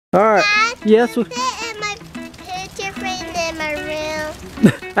Alright. Yes. Put it in my picture frame in my room.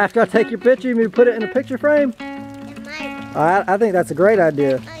 After I take your picture, you mean put it in a picture frame? In my room. I think that's a great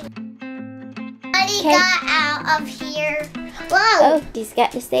idea. Buddy got out of here. Whoa. Oh, he's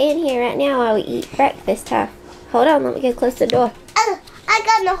got to stay in here right now while we eat breakfast, huh? Hold on, let me go close the door. Oh, I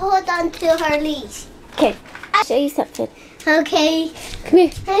gotta hold on to her leash. Okay, I'll show you something. Okay. Come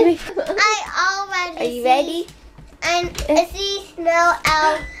here, come here. I already Are you ready? And I see snow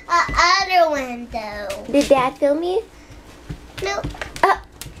out the other window. Did Dad film you? No.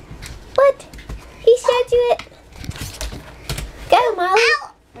 What? He showed you it. Go, Molly.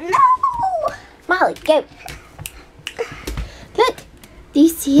 Ow! No! Molly, go. Look. Do you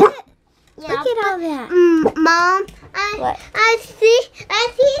see it? Yeah, Look at all that. Mom, What? I see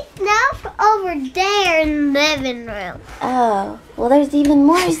snow over there in the living room. Oh, well, there's even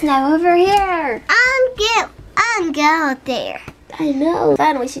more snow over here. I'm go there. I know.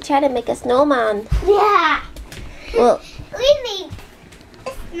 Fun. We should try to make a snowman. Yeah. Well, We need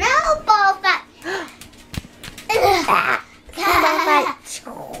snowball fight. snowball fight.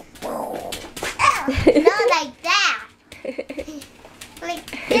 Not like that. Like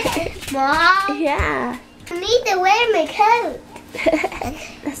this, Mom. Yeah. I need to wear my coat.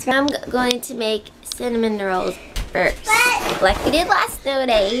 That's right. I'm going to make cinnamon rolls first, But like we did last snow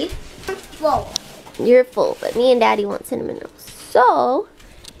day. I'm full. You're full, but me and Daddy want cinnamon rolls. So,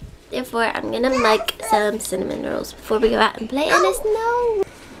 therefore, I'm gonna make some cinnamon rolls before we go out and play in the snow.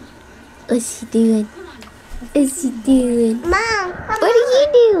 What's she doing? What's she doing? Mom, What are you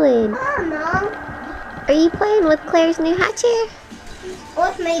doing? Come on, Mom. Are you playing with Claire's new hot chair?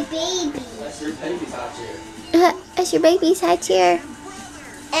 With my baby. That's your baby's high chair.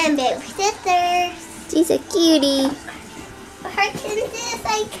 And baby sisters. She's a cutie. Her kids is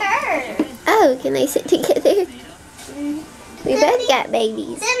like her. Oh, can they sit together? We both got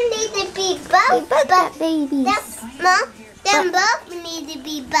babies. Them need to be We both. both got babies. Mom, them both need to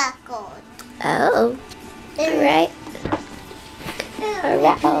be buckled. Oh, alright.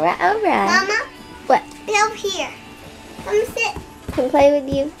 Alright, alright. Mama, What? over here. Come sit. Can play with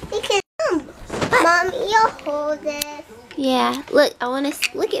you? You can come. Mommy, you'll hold this. Yeah, look, I want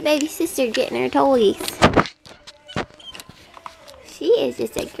to look at baby sister getting her toys. She is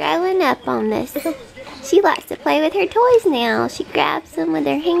just growing up on this. She likes to play with her toys now. She grabs them with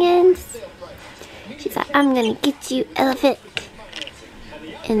her hands. She's like, I'm going to get you, Elephant.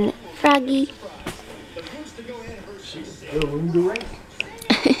 And Froggy.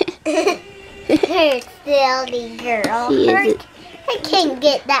 Her silly girl. She is I can't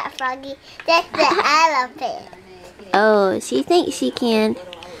get that, Froggy. That's the elephant. Oh, she thinks she can.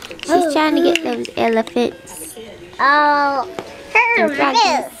 She's trying to get those elephants. Oh, her And Froggy.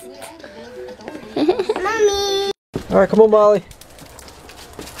 wrist. Mommy. Alright, come on, Molly.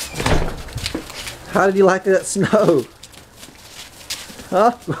 How did you like that snow?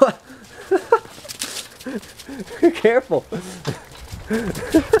 Huh? What? Careful.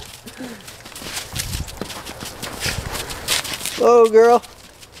 Oh, girl.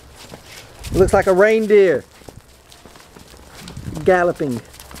 Looks like a reindeer. Galloping.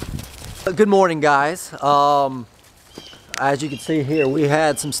 Good morning, guys. As you can see here, we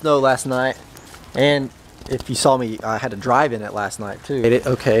had some snow last night. And if you saw me, I had to drive in it last night too.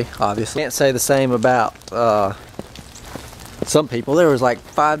 Okay, obviously. Can't say the same about some people. There was like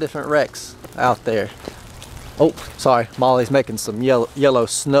 5 different wrecks out there. Oh, sorry, Molly's making some yellow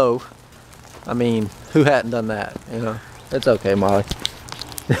snow. I mean, who hadn't done that, you know? It's okay, Molly.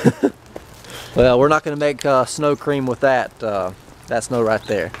 Well, we're not gonna make snow cream with that snow right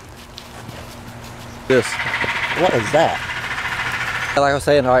there. What is that? Like I was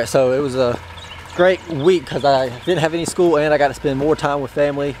saying, alright, so it was a great week because I didn't have any school and I got to spend more time with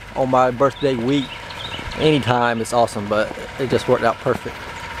family on my birthday week. Anytime, it's awesome, but it just worked out perfect.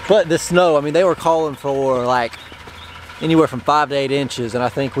 But this snow, I mean, they were calling for like anywhere from 5 to 8 inches, and I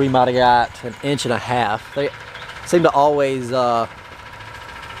think we might have got 1.5 inches. They seem to always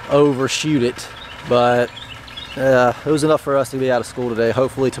overshoot it, but it was enough for us to be out of school today.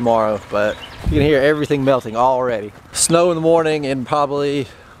 Hopefully tomorrow, but you can hear everything melting already. Snow in the morning, and probably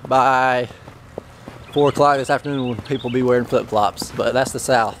by 4 o'clock this afternoon people will be wearing flip-flops, but that's the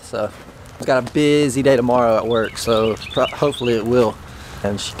South, so it's got a busy day tomorrow at work, so hopefully it will,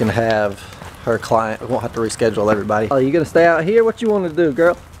 and she can have her client. We won't have to reschedule everybody. Oh, you gonna stay out here? What you want to do,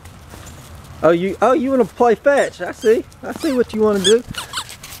 girl? Oh, you want to play fetch? I see what you want to do.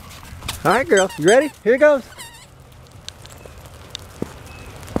 All right, girl, you ready? Here it goes.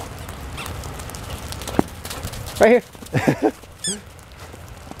 Right here.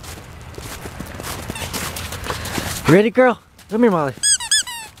 Ready, girl? Come here, Molly.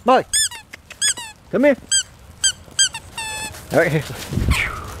 Molly. Come here. All right, here.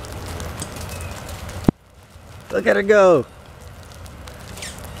 Look at her go.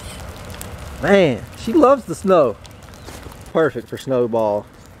 Man, she loves the snow. Perfect for snowball.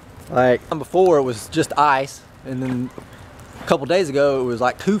 Like before it was just ice, and then a couple days ago it was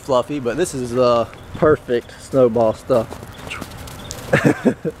like too fluffy, but this is perfect snowball stuff.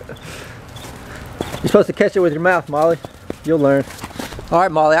 You're supposed to catch it with your mouth, Molly. You'll learn. All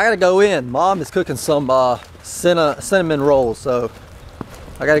right, Molly, I gotta go in. Mom is cooking some cinnamon rolls, so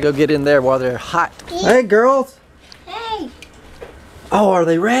I gotta go get in there while they're hot. Hey, girls. Hey. Oh, are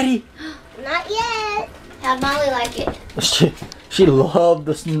they ready? Not yet. How'd Molly like it? She loved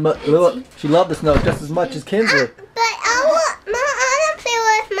the snow. She loved the snow just as much as Kinsley. But I want to play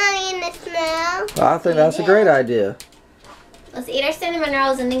with Mommy in the snow. I think that's a great idea. Let's eat our cinnamon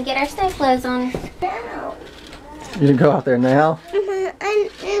rolls and then get our snow clothes on. No. You can go out there now.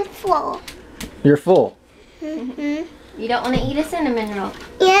 I'm full. You're full. Mm-hmm. You don't want to eat a cinnamon roll?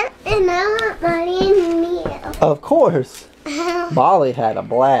 Yeah, and I want Mommy and meal. Of course. Molly had a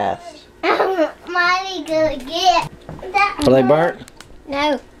blast. Mommy gonna get that. Are they burnt?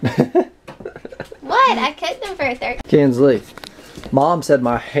 No. What? I cooked them for 30. Kinsley, Mom said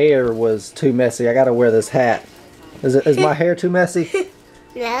my hair was too messy. I gotta wear this hat. Is my hair too messy?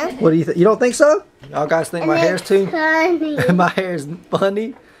 No. What do you think? You don't think so? Y'all guys think my hair's too? Funny. My hair's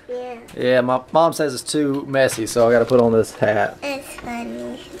funny? Yeah. Yeah, my mom says it's too messy, so I gotta put on this hat. It's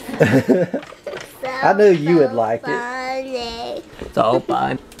funny. I knew you would like it. Funny. It's all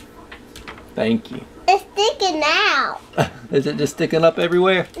fine. Thank you. It's sticking out. Is it just sticking up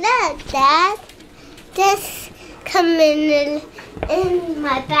everywhere? Look, Dad. Just come in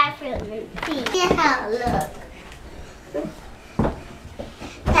my bathroom and see how it looks.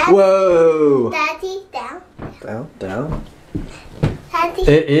 Daddy, Whoa! Daddy, down. Down. Daddy,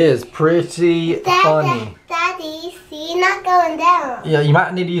 It is pretty funny. Daddy, see, not going down. Yeah, you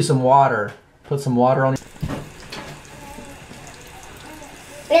might need to use some water. Put some water on it.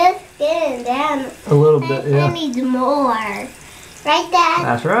 It's getting down. A little bit, I yeah. need more. Right, Dad?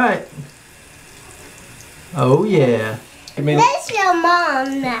 That's right. Oh yeah. I mean, Let's show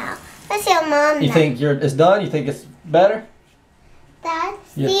Mom now. Let's show Mom you now. think it's done? You think it's better? Dad,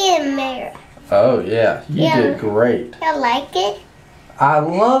 Yeah. see in mirror. Oh yeah, you Yeah. did great. You like it? I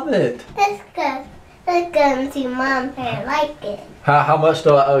love it. Let's go. Let's go and see Mom hair like it. How much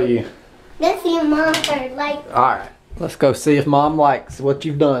do I owe you? Let's see Mom hair like it. All right, let's go see if Mom likes what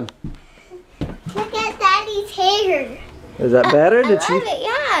you've done. Look at Daddy's hair. Is that better? I Did love she? it,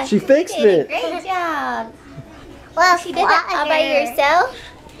 yeah. She fixed did a it. Great job. Well, She did that all by yourself?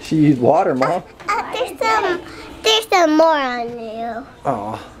 She used water, Mom. There's some more on you.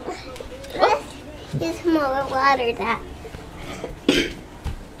 Oh. Let's use more water, Dad.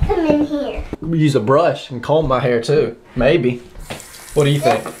 Come in here. Use a brush and comb my hair too. Maybe. What do you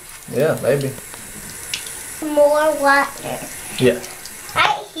think? Yeah, maybe. More water. Yeah.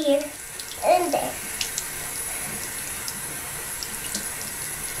 Right here and there.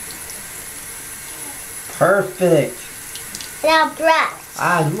 Perfect. Now brush.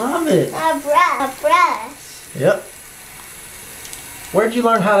 I love it. Now brush. Yep. Where'd you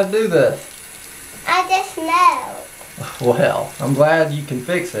learn how to do this? I just know. Well, I'm glad you can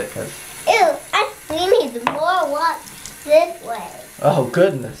fix it, cause We need more water this way. oh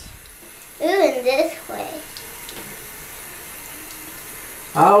goodness. And this way.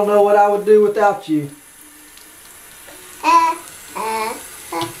 I don't know what I would do without you.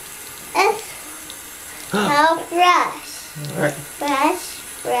 Now brush. Alright. Brush.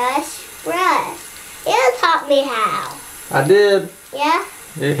 You taught me how. I did. Yeah?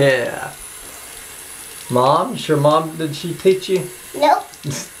 Yeah. Mom, sure Mom, did she teach you? Nope.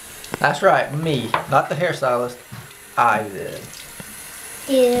 That's right, me, not the hairstylist. I did.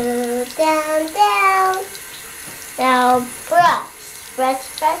 Down. Now brush.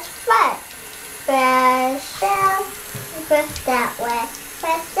 Brush down. Brush that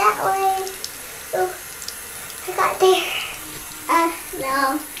way. Ooh, I got there.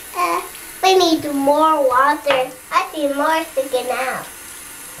 No. We need more water. I see more sticking out.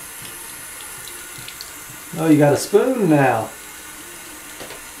 Oh, you got a spoon now.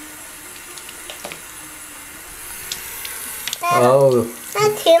 Oh,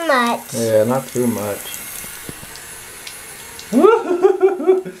 Not too much. yeah, not too much.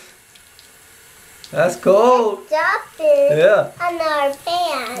 That's cold. Drop it Yeah. on our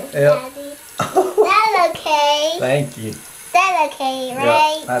pan, Yep. Daddy. That's okay. Thank you. That's okay,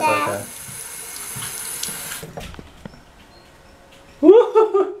 right? Yep, that's Dad? okay.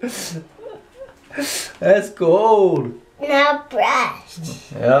 That's cold. Now brush.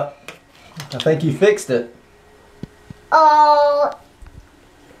 Yep. I think you fixed it. Oh.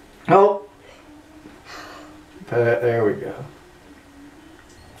 Oh. There we go.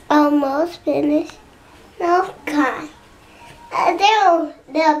 Almost finished. No, God. There a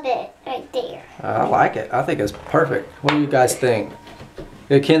little bit right there. I like it. I think it's perfect. What do you guys think?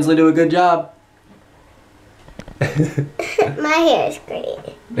 Did Kinsley do a good job? My hair is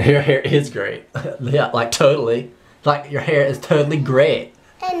great. Your hair is great. Yeah, like totally. Like your hair is totally great.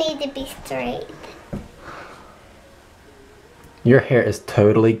 I need to be straight. Your hair is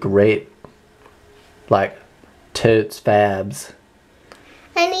totally great. Like totes fabs.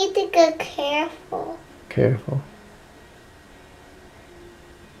 I need to go careful. Careful.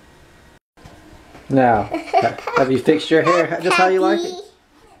 Now, have you fixed your hair just how you like it?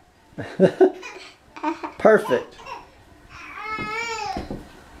 Perfect.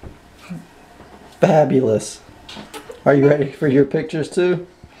 Fabulous. Are you ready for your pictures too?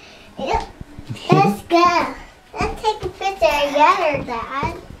 Yep. Let's go. Let's take a picture of your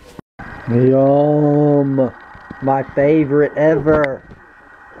Dad. Yum. My favorite ever.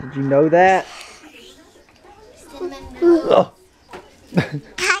 Did you know that? Oh.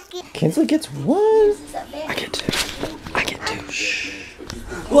 Kinsley gets one. I get two. I get two. Shh.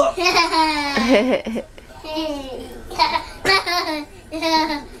 Whoa. Your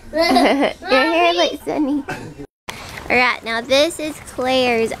hair looks sunny. Alright, now this is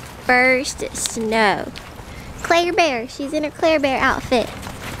Klaire's first snow. Klaire Bear. She's in her Klaire Bear outfit.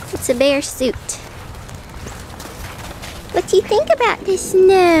 It's a bear suit. What do you think about the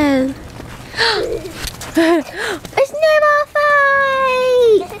snow? A snowball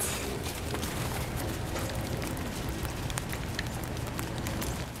fight!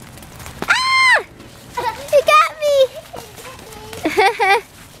 Ah! You got me!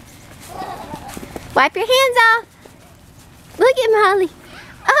 Wipe your hands off. Look at Molly.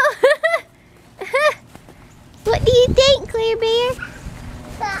 Oh! What do you think, Klaire Bear?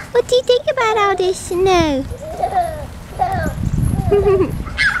 What do you think about all this snow?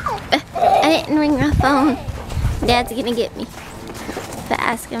 I didn't ring my phone. Dad's gonna get me. If I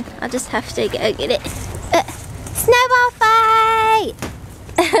ask him, I'll just have to go get it. Snowball fight!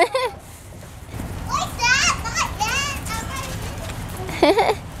 What's that? Not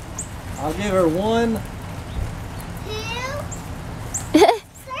that. I'll give her 1. 2, 3.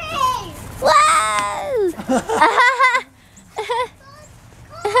 Whoa!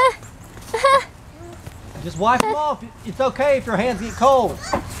 Just wipe them off. It's okay if your hands get cold.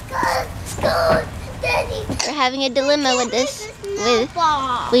 Daddy. We're having a dilemma with this.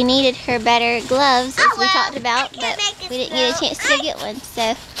 We needed her better gloves, as we talked about, but we didn't get a chance to go get one,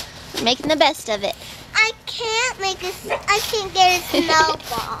 so we're making the best of it. I can't get a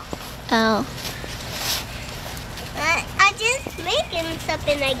snowball. Oh. I just making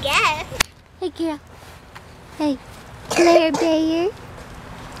something, I guess. Hey, girl. Hey, Klaire Bear.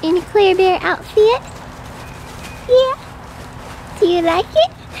 In a Klaire Bear outfit? Yeah. Do you like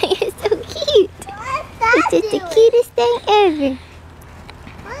it? You're so cute. What's It's just the cutest thing ever.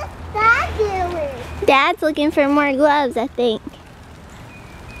 What's that doing? Dad's looking for more gloves, I think.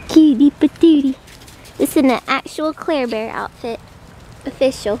 Cutie patootie. This is an actual Klaire Bear outfit.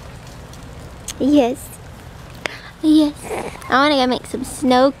 Official. Yes. Yes. I want to go make some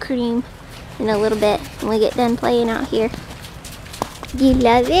snow cream in a little bit when we get done playing out here. Do you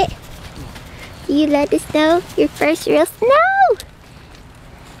love it? Do you love the snow? Your first real snow!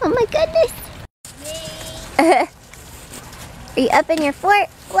 Oh my goodness! Are you up in your fort?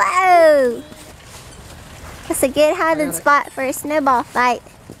 Whoa! That's a good hiding spot for a snowball fight.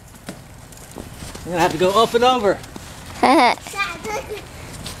 I'm gonna have to go up and over.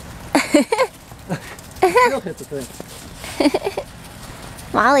 Still hit the thing.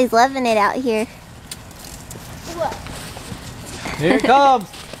 Molly's loving it out here. Here it comes.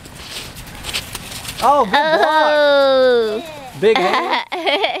 Oh, good block. Oh! Big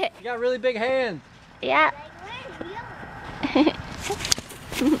hands. You got really big hands. Yeah.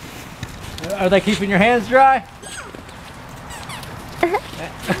 Are they keeping your hands dry?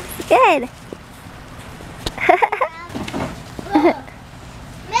 Good.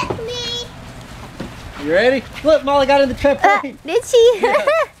 Miss me. You ready? Look, Molly got in the trampoline. Did she? Yeah.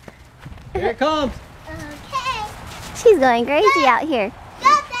 Here it comes. Okay. She's going crazy out here.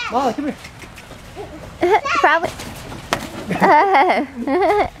 Got that. Molly, come here. Probably.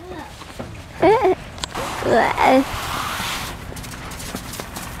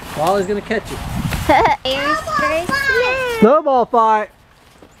 Molly's gonna catch you. Here's first snow. Snowball fight.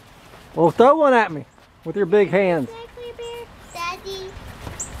 Well, throw one at me with your big hands. Daddy,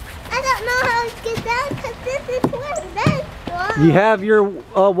 I don't know how to get down because this is where You have your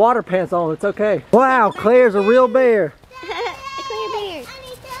water pants on. It's okay. Wow, Claire's a real bear. Claire bear.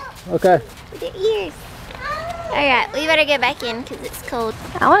 Okay. With your ears. Alright, we better get back in because it's cold.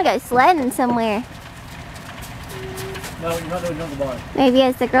 I want to go sledding somewhere. No, you're not doing jungle barn. Maybe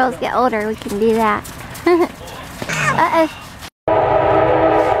as the girls get older, we can do that. Uh-oh.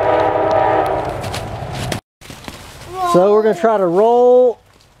 So we're going to try to roll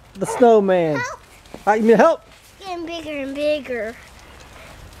the snowman. You need help? Getting bigger and bigger.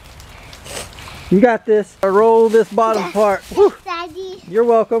 You got this. Roll this bottom part. Woo. Daddy. You're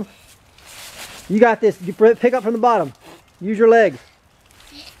welcome. You got this. You pick up from the bottom. Use your legs.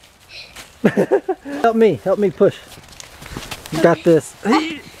 Help me push. You got this.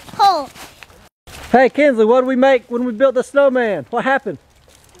 Hold. Hey Kinsley, what did we make when we built the snowman? What happened?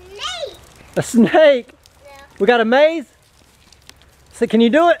 Snake. A snake? No. We got a maze? So can you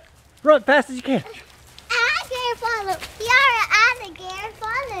do it? Run fast as you can. I can't follow. You're out of gear.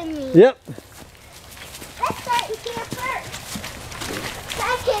 Follow me. Yep. Let's start in here first. I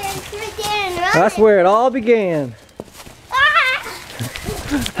can't sit there and run. That's where it all began. Ah!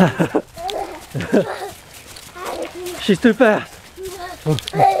 She's too fast.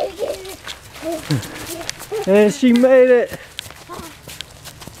 And she made it.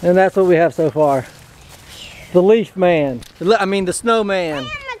 And that's what we have so far. The leaf man. I mean the snowman. I'm a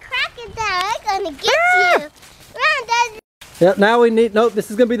crocodile. I'm gonna get you. Run, Daddy. Yep, now we need, nope, this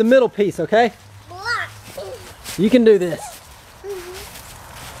is gonna be the middle piece, okay? Block. You can do this.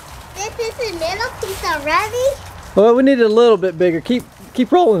 This is the middle piece already? Well, we need it a little bit bigger. Keep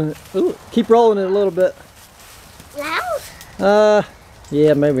rolling it. Ooh, keep rolling it a little bit. Now?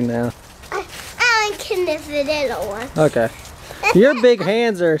 Yeah, maybe now. I can this little one. Okay. Your big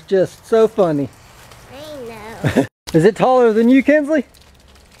hands are just so funny. I know. Is it taller than you, Kinsley?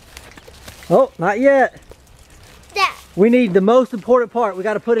 Oh, not yet. That. We need the most important part. We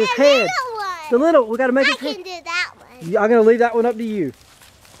got to put his head. The little, we got to make his I head. can do that one. I'm going to leave that one up to you.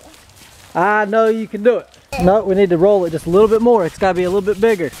 I know you can do it. No, we need to roll it just a little bit more. It's got to be a little bit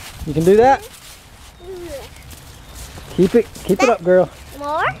bigger. You can do that? Keep it up, girl.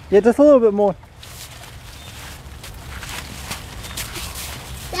 More? Yeah, just a little bit more.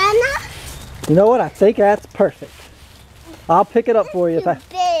 Dana? You know what? I think that's perfect. I'll pick it up for you. Too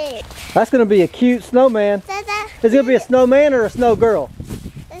big. That's going to be a cute snowman. Dada. Is it going to be a snowman or a snow girl?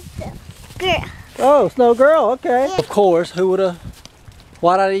 It's a girl. Oh, snow girl. Okay. Yeah. Of course. Who would have?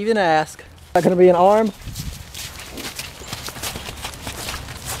 Why'd I even ask? Is that going to be an arm?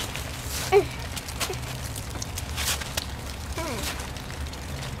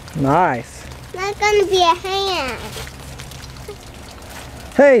 Nice. Not gonna be a hand.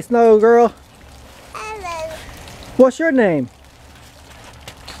 Hey, snow girl. Hello, What's your name?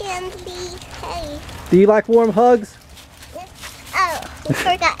 Kinsley. Hey. Do you like warm hugs? Oh, we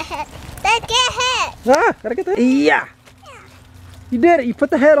forgot head. Let's get head. Ah, gotta get that. Yeah. You did it. You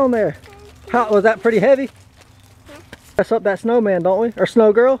put the head on there. How was that? Pretty heavy? Dress up that snowman, don't we? Or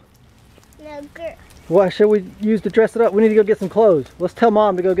snow girl? No, girl. What should we use to dress it up? We need to go get some clothes. Let's tell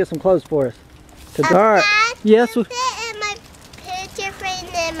Mom to go get some clothes for us. All right. Yes. Put it in my picture frame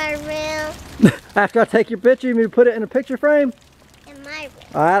in my room. After I take your picture, you mean to put it in a picture frame? In my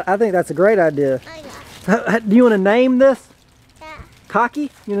room. I think that's a great idea. I got Do you want to name this? that.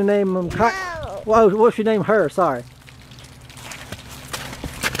 Cocky? You want to name him Cocky? No. Whoa, what should you name her? Sorry.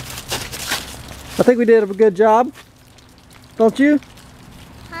 I think we did a good job. Don't you?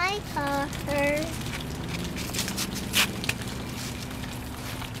 I call her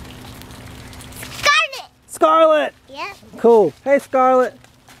Scarlet. Scarlet! Yep. Cool. Hey, Scarlet.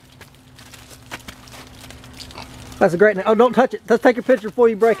 That's a great name. Oh, don't touch it. Let's take your picture before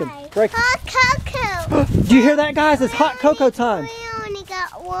you break him. Break him. Hot cocoa. Do you hear that, guys? It's hot cocoa time. We only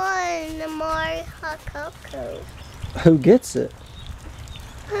got one more hot cocoa. Who gets it?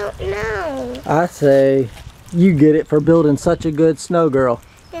 I don't know. I say you get it for building such a good snow girl.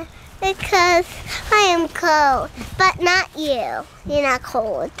 Yeah, because I am cold, but not you. You're not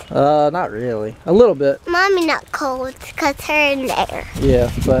cold. Not really. A little bit. Mommy not cold because her in there.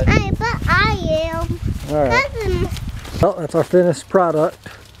 Yeah, but But I am. all right. Cousin. Well, that's our finished product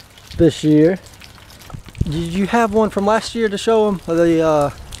this year. Did you have one from last year to show them? I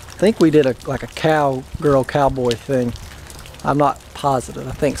think we did like a cowboy thing. I'm not positive.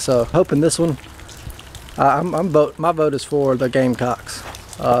 I think so. Hoping this one. My vote is for the Gamecocks,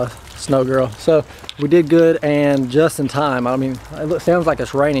 Snow Girl. So we did good and just in time. I mean, it sounds like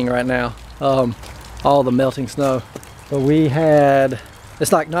it's raining right now. All the melting snow. But we had.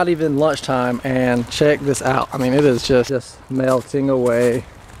 It's like not even lunchtime, and check this out. I mean, it is just melting away.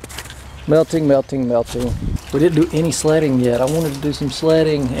 Melting, melting, melting. We didn't do any sledding yet. I wanted to do some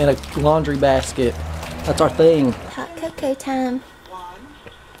sledding and a laundry basket. That's our thing. Hot cocoa time.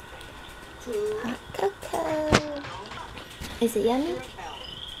 Hot cocoa. Is it yummy?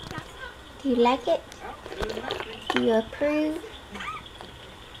 Do you like it? Do you approve?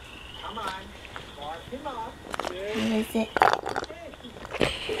 How is it?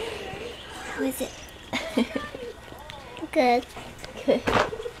 How is it? Good. Good.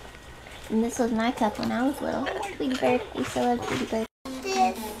 And this was my cup when I was little. Tweety bird. We still love Tweety bird.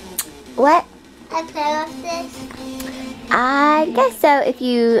 This. What? I play with this. I guess so, if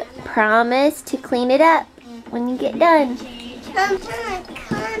you promise to clean it up when you get done. I'm trying.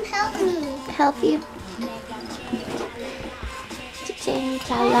 Come help me. Help you.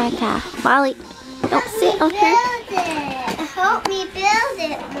 Molly, don't sit on her. Build it. Help me build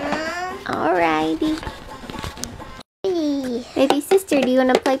it, Mom. Alrighty. Baby sister, do you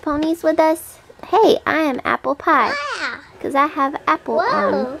want to play ponies with us? Hey, I am apple pie. Wow. Because I have apple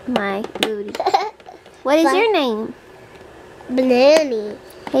on my booty. What is your name? Balloony.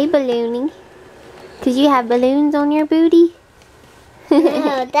 Hey, Balloony. Because you have balloons on your booty?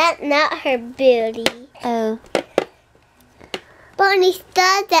 No, that's not her booty. Oh. Ponies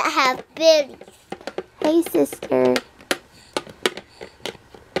doesn't have booties. Hey, sister.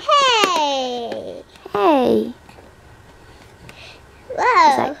 Hey. Hey. Whoa.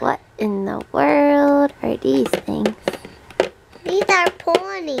 It's like, what in the world are these things? These are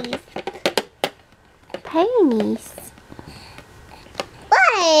ponies. Ponies.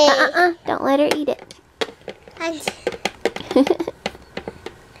 Wait. Don't let her eat it.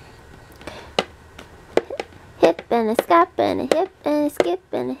 Hip and a skip and a hip and a skip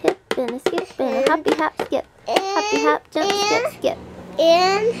and a hip and a skip and a hoppy hop skip. Hoppy hop jump skip skip.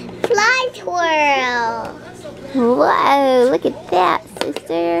 And fly twirl. Whoa, look at that,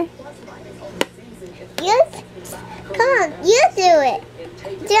 sister. Yes. Come on, you do it.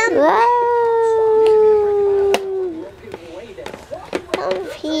 Jump. Whoa. Come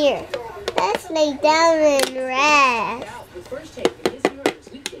here. Let's lay down and rest.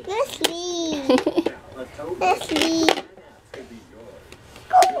 Let's leave. Let's leave.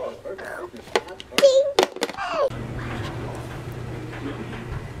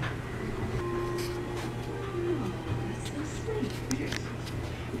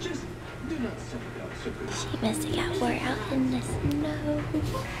 She must have got wore out in the snow.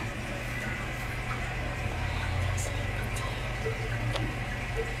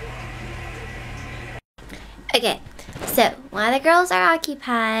 Okay, so while the girls are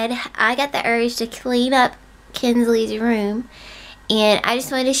occupied, I got the urge to clean up Kinsley's room. And I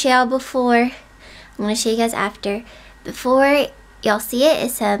just wanted to show y'all before. I'm going to show you guys after. Before y'all see it,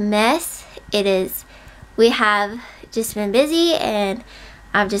 it's a mess. It is. We have just been busy and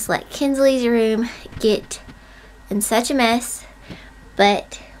I've just let Kinsley's room get in such a mess.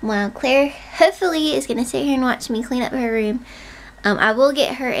 But while Claire hopefully is going to sit here and watch me clean up her room, I will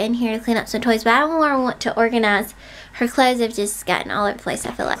get her in here to clean up some toys, but I don't want to organize. Her clothes have just gotten all over the place,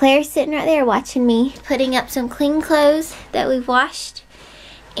 I feel like. Claire's sitting right there watching me putting up some clean clothes that we've washed.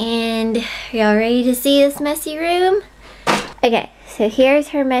 And y'all ready to see this messy room? Okay, so here's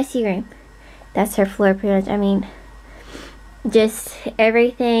her messy room. That's her floor pretty much. I mean, just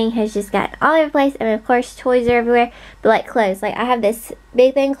everything has just gotten all over the place. And of course, toys are everywhere. But like clothes, like I have this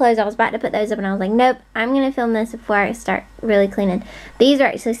big thing of clothes. I was about to put those up and I was like, nope, I'm going to film this before I start really cleaning. These are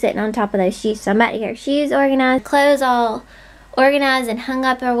actually sitting on top of those shoes. So I'm about to get her shoes organized, clothes all organized and hung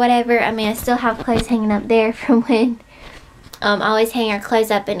up or whatever. I mean, I still have clothes hanging up there from when I always hang our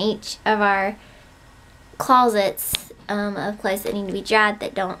clothes up in each of our closets of clothes that need to be dried,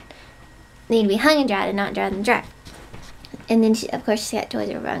 that don't need to be hung and dried and not dried and dry. And then, of course, she's got toys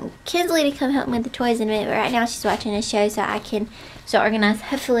around. Kinsley to come help me with the toys in a minute, but right now she's watching a show so I can start organized,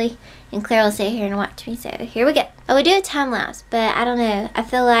 hopefully, and Claire will sit here and watch me. So here we go. I would do a time lapse, but I don't know. I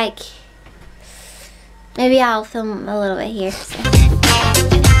feel like maybe I'll film a little bit here. So.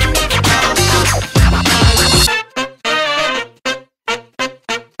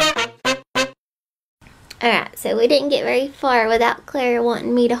 Alright, so we didn't get very far without Claire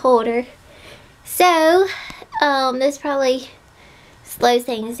wanting me to hold her. So, this probably slows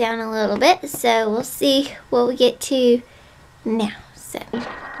things down a little bit. So, we'll see what we get to now. So,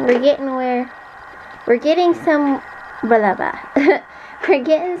 we're getting some, blah, blah, blah. We're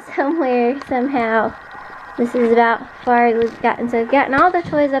getting somewhere somehow. This is about far as we've gotten. So, we've gotten all the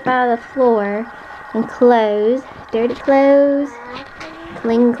toys up out of the floor and clothes. Dirty clothes,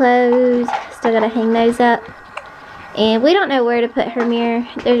 clean clothes. Still gotta hang those up. And we don't know where to put her mirror.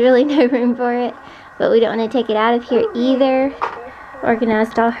 There's really no room for it. But we don't want to take it out of here either.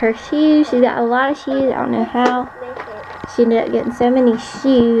 organized all her shoes. She's got a lot of shoes. I don't know how she ended up getting so many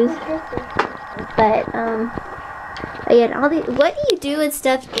shoes. But yeah, all the, what do you do with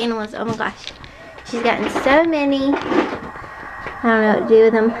stuffed animals? Oh my gosh, she's gotten so many. I don't know what to do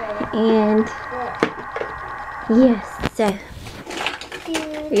with them. And yes, so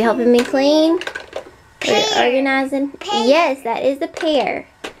are you helping me clean? Are you organizing? Yes, that is a pear.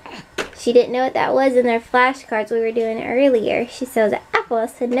 She didn't know what that was in their flashcards we were doing earlier. She says an apple. I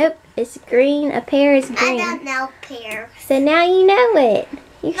said nope, it's green. A pear is green. I don't know pears. So now you know it.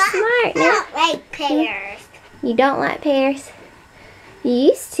 You're smart. I don't like pears. You don't like pears? You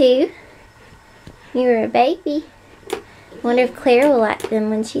used to. You were a baby. Wonder if Claire will like them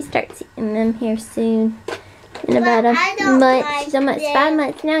when she starts eating them here soon. In about a month. She's almost 5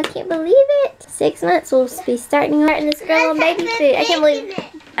 months now. I can't believe it. 6 months we'll be starting this girl on baby food. I can't believe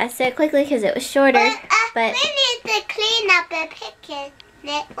I said quickly because it was shorter. But we need to clean up and pick it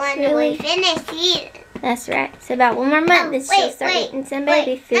when we finish eating. That's right. So about 1 more month and she'll start eating some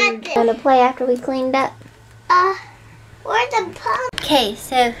baby food. Gonna play after we cleaned up. Where's the pump? Okay,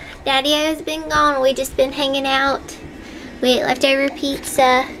 so Daddy has been gone. We just been hanging out. We ate leftover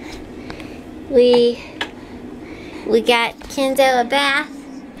pizza. We got Kenzo a bath.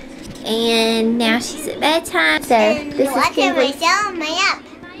 And now she's at bedtime. So this is Kinsley's.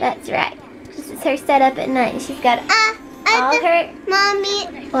 That's right. This is her setup at night. She's got all her.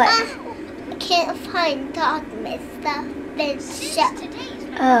 Mommy. What? I can't find dog stuff. This show.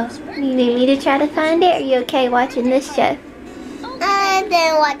 Oh, you need me to try to find it? Are you okay watching this show?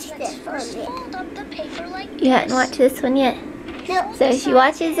 Then watch this for me. You haven't watched this one yet? Nope. So she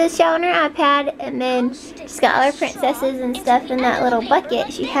watches this show on her iPad, and then she's got all her princesses and stuff in that little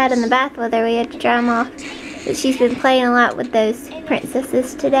bucket she had in the bath with her. We had to dry them off. But she's been playing a lot with those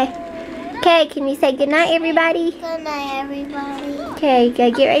princesses today. Okay, can you say goodnight, everybody? Good night, everybody. Okay, you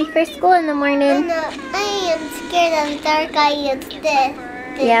gotta get ready for school in the morning. I am scared of the dark. I use this.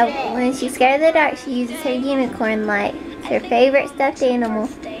 Yeah, when she's scared of the dark, she uses her unicorn light. It's her favorite stuffed animal.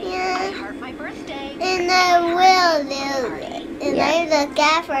 Yeah. And I will do it. And I look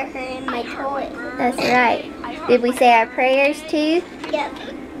out for her in my toy. That's right. Did we say our prayers too? Yep.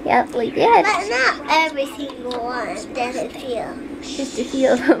 Yep, we did. But not every single one. Just a few. Just a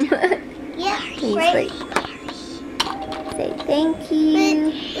few of them. Yeah. Kinsley. Say thank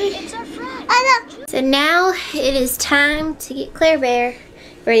you. So now it is time to get Claire Bear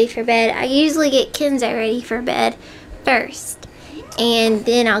ready for bed. I usually get Kenzo ready for bed first. And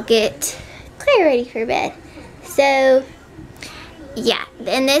then I'll get Claire ready for bed. So yeah,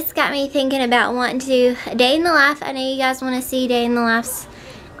 and this got me thinking about wanting to do a day in the life. I know you guys want to see day in the lives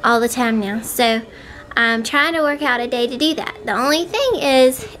all the time now. So I'm trying to work out a day to do that. The only thing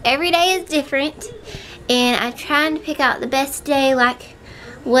is every day is different. And I'm trying to pick out the best day, like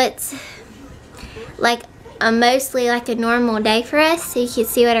what's like mostly like a normal day for us. So you can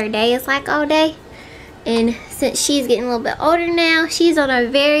see what our day is like all day. And since she's getting a little bit older now, she's on a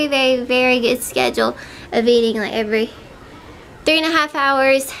very, very, very good schedule of eating like every 3.5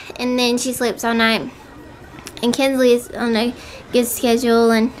 hours, and then she sleeps all night. And Kinsley is on a good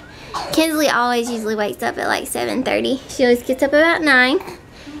schedule, and Kinsley always usually wakes up at like 7:30. She always gets up about 9.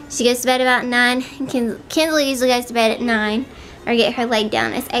 She goes to bed about 9, and Kinsley usually goes to bed at 9, or get her laid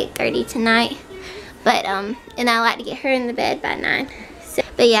down. It's 8:30 tonight, but and I like to get her in the bed by 9. So,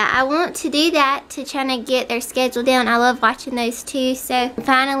 but yeah, I want to do that to try to get their schedule down. I love watching those too. So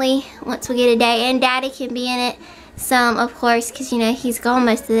finally, once we get a day, and Daddy can be in it some, of course, because you know he's gone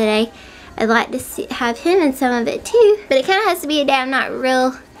most of the day. I'd like to have him in some of it too, but it kind of has to be a day I'm not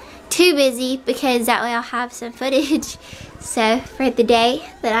real too busy, because that way I'll have some footage. So for the day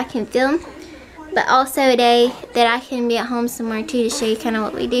that I can film, but also a day that I can be at home somewhere too, to show you kind of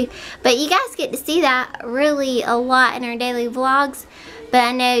what we do. But you guys get to see that really a lot in our daily vlogs. But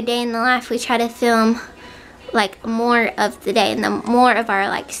I know day in the life we try to film like more of the day and the more of our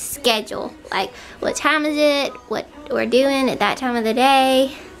like schedule, like what time is it, what we're doing at that time of the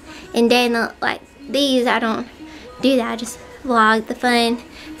day. And day in the like these, I don't do that. I just vlog the fun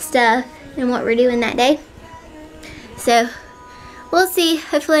stuff and what we're doing that day. So we'll see.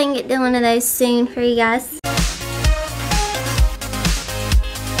 Hopefully I can get done one of those soon for you guys.